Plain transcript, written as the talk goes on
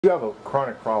You have a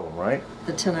chronic problem, right?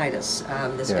 The tinnitus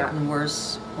has gotten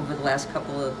worse over the last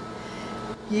couple of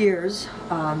years,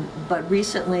 but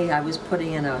recently I was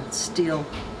putting in a steel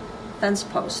fence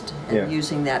post and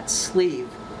using that sleeve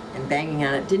and banging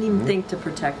on it. Didn't even think to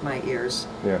protect my ears.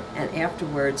 And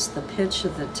afterwards, the pitch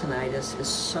of the tinnitus is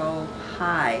so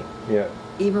high.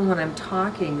 Even when I'm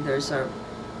talking, there's a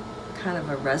kind of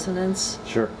a resonance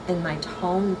in my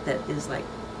tone that is like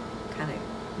kind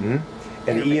of...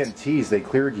 And the ENTs, they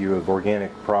cleared you of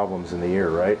organic problems in the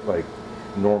ear, right? Like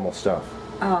normal stuff.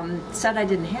 Said I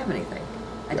didn't have anything.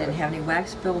 I didn't have any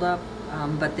wax buildup,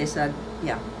 but they said,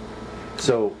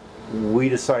 So we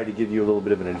decided to give you a little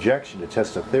bit of an injection to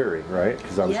test a theory, right?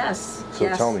 Yes. So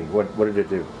tell me, what did it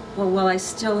do? Well, I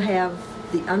still have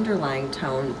the underlying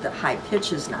tone. The high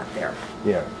pitch is not there.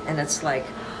 And it's like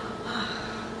a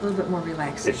little bit more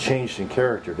relaxing. It changed in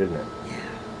character, didn't it? Yeah,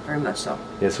 very much so.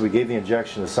 Yeah, so we gave the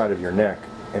injection to the side of your neck,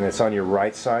 and it's on your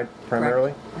right side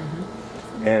primarily?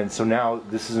 And so now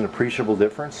this is an appreciable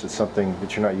difference? It's something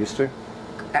that you're not used to?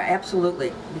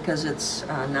 Absolutely, because it's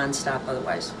non-stop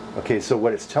otherwise. Okay, so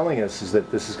what it's telling us is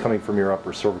that this is coming from your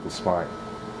upper cervical spine.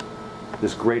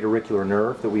 This great auricular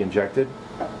nerve that we injected,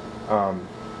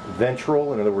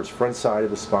 ventral, in other words, front side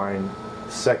of the spine,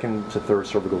 second to third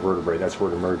cervical vertebrae, that's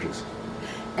where it emerges.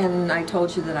 And I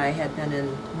told you that I had been in,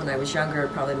 when I was younger,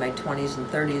 probably my 20s and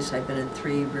 30s, I'd been in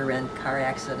 3 rear-end car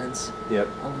accidents.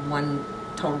 One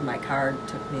totaled my car,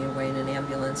 took me away in an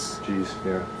ambulance. Jeez,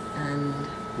 And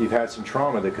you've had some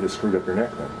trauma that could have screwed up your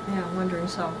neck then. Yeah, I'm wondering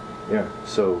so. Yeah,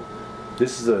 so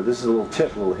this is a little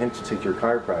tip, a little hint to take to your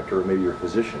chiropractor or maybe your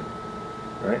physician,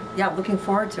 right? Yeah, looking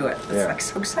forward to it. It's like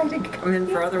so exciting to come in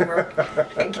for other work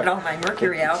and get all my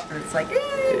mercury out, and it's like,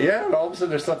 Yeah, and all of a sudden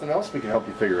there's something else we can help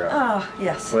you figure out. Oh,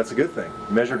 yes. Well, that's a good thing.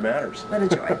 Measured matters. What a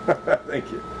joy.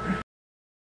 Thank you.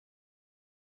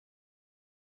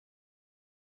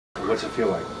 What's it feel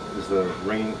like? Is the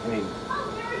ringing any...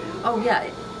 Oh, yeah.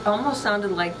 It almost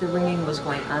sounded like the ringing was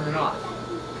going on and off.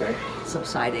 Okay.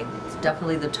 Subsiding. It's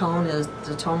definitely the tone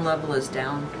level is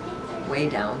down, way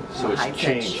down. So it's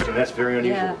changed, and that's very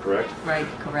unusual, correct? Right,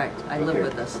 correct. I live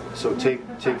with this. So take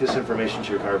this information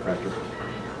to your chiropractor.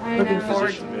 Looking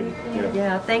forward. Physician, maybe.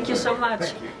 Yeah, thank you so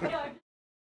much. Thank you.